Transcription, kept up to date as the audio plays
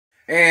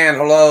And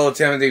hello,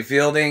 Timothy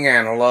Fielding,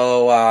 and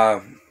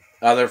hello,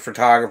 other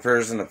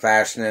photographers in the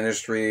fashion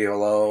industry.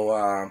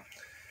 Hello,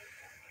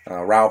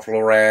 Ralph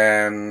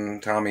Lauren,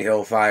 Tommy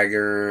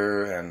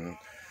Hilfiger, and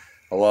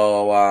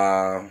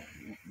hello,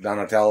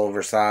 Donatello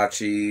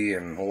Versace,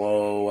 and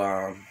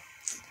hello,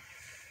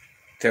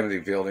 Timothy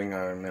Fielding.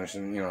 I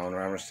mentioned, in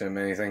reference to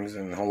many things,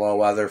 and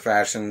hello, other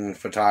fashion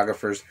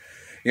photographers.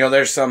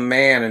 There's some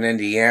man in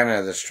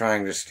Indiana that's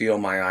trying to steal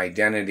my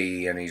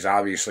identity, and he's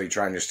obviously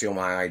trying to steal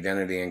my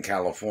identity in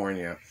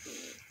California.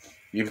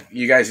 You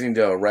guys need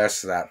to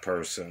arrest that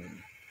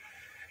person.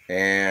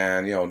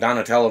 And,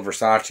 Donatella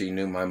Versace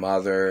knew my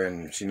mother,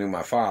 and she knew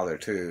my father,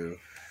 too,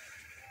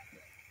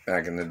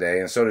 back in the day.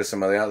 And so did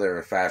some of the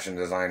other fashion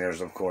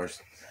designers, of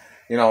course.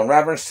 In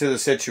reference to the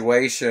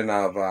situation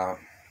of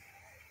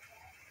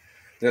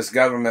this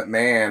government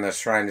man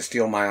that's trying to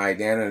steal my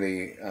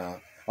identity.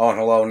 Oh, and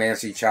hello,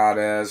 Nancy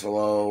Chavez.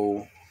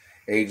 Hello,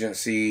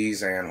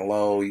 agencies. And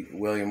hello,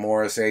 William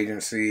Morris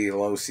Agency.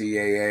 Hello,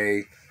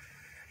 CAA.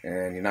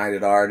 And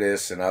United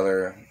Artists and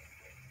other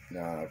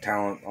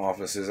talent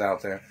offices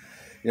out there.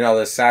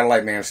 This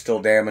satellite man's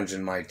still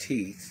damaging my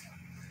teeth.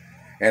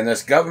 And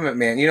this government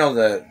man,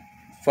 the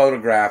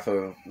photograph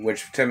of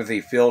which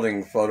Timothy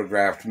Fielding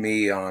photographed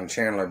me on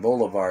Chandler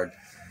Boulevard.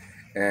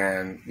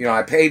 And,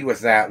 I paid with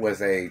that with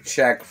a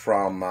check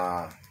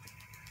from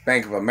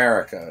Bank of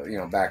America,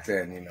 back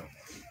then,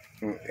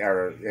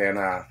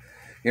 And,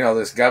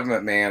 this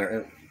government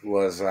man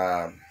was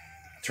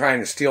trying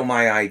to steal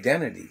my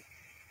identity.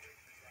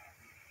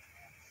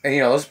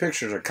 And, those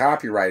pictures are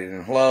copyrighted.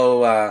 And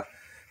hello,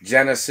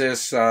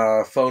 Genesis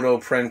photo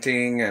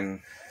printing.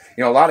 And,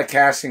 a lot of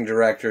casting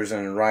directors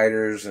and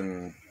writers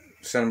and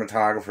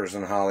cinematographers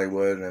in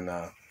Hollywood and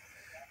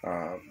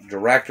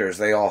directors,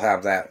 they all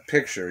have that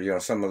picture.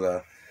 Some of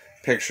the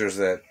pictures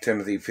that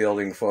Timothy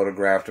Fielding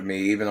photographed of me,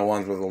 even the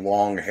ones with the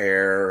long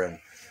hair and,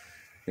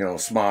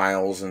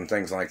 smiles and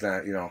things like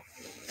that,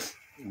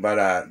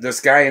 But this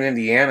guy in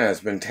Indiana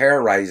has been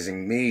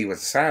terrorizing me with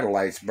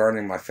satellites,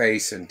 burning my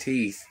face and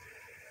teeth,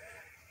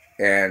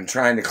 and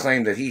trying to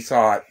claim that he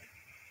thought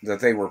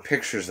that they were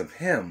pictures of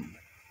him.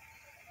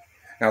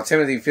 Now,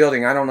 Timothy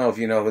Fielding, I don't know if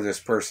you know who this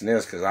person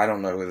is, because I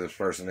don't know who this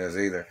person is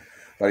either.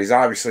 But he's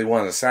obviously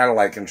one of the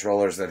satellite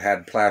controllers that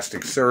had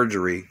plastic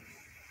surgery.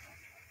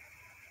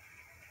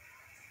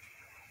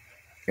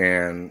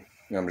 And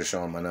I'm just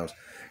showing my nose.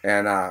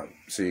 And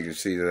so you can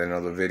see that in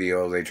the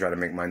video, they try to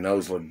make my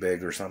nose look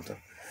big or something.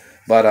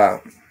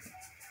 But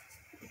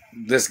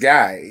this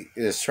guy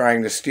is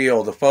trying to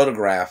steal the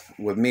photograph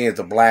with me at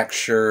the black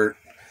shirt.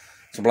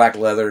 It's a black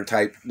leather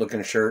type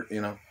looking shirt,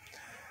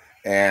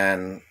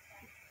 And,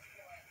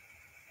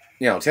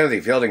 Timothy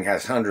Fielding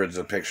has hundreds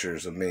of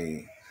pictures of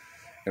me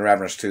in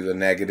reference to the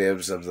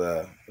negatives of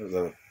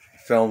the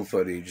film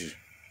footage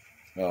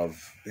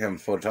of him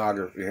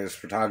his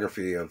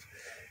photography of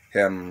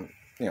him,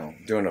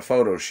 doing a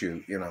photo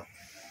shoot,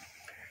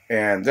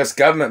 And this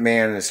government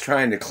man is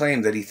trying to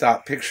claim that he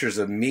thought pictures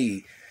of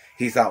me,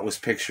 he thought was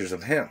pictures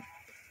of him.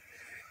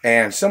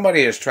 And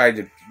somebody has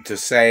tried to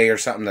say or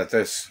something that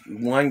this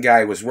one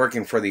guy was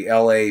working for the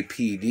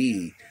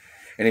LAPD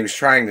and he was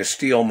trying to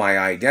steal my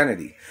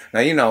identity.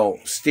 Now,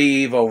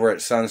 Steve over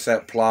at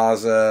Sunset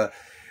Plaza,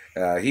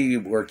 he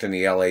worked in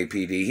the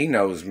LAPD. He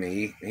knows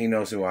me. He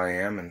knows who I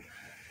am.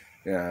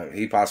 And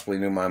he possibly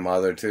knew my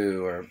mother,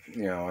 too, or,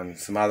 and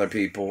some other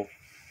people.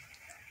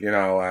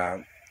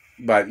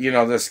 But,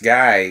 this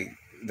guy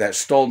that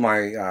stole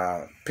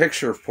my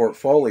picture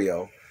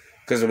portfolio,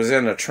 because it was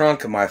in the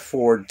trunk of my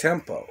Ford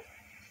Tempo.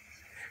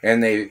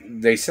 And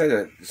they said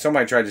that,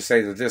 somebody tried to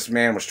say that this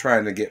man was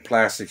trying to get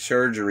plastic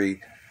surgery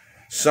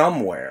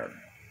somewhere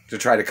to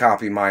try to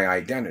copy my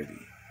identity.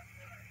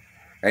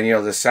 And,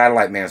 the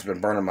satellite man's been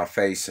burning my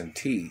face and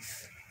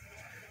teeth.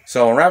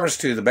 So in reference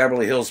to the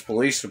Beverly Hills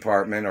Police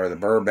Department or the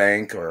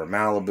Burbank or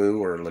Malibu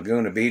or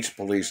Laguna Beach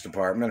Police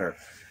Department or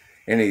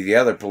any of the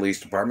other police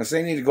departments,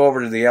 they need to go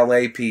over to the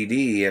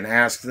LAPD and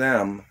ask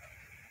them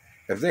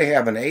if they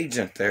have an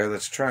agent there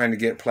that's trying to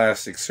get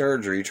plastic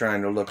surgery,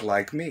 trying to look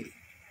like me.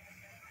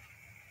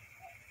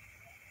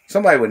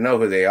 Somebody would know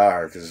who they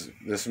are because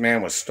this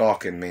man was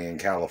stalking me in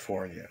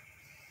California.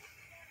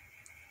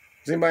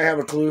 Does anybody have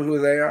a clue who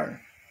they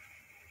are?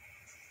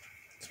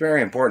 It's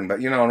very important. But,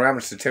 in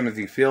reference to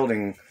Timothy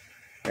Fielding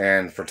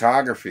and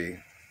photography,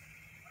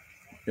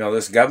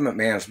 this government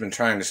man has been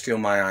trying to steal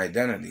my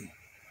identity.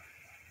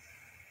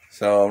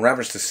 So, in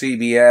reference to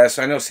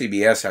CBS, I know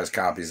CBS has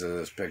copies of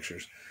those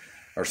pictures.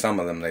 Or some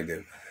of them they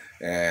do.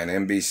 And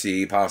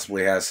NBC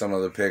possibly has some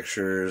of the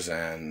pictures.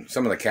 And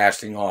some of the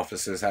casting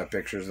offices have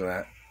pictures of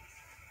that.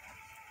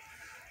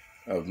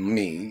 Of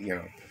me,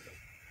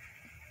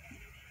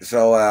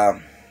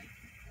 So,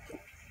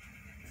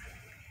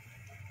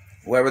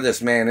 whoever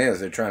this man is,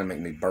 they're trying to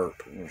make me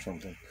burp or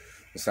something.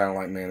 The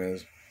satellite man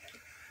is.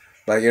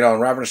 But, in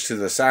reference to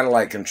the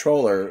satellite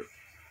controller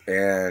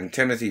and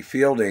Timothy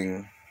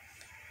Fielding,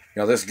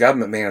 this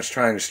government man is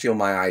trying to steal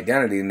my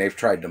identity, and they've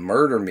tried to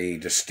murder me,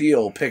 to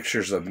steal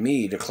pictures of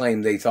me, to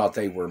claim they thought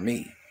they were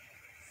me.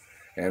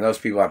 And those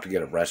people have to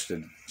get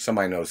arrested.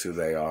 Somebody knows who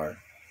they are.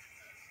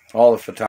 All the photographers.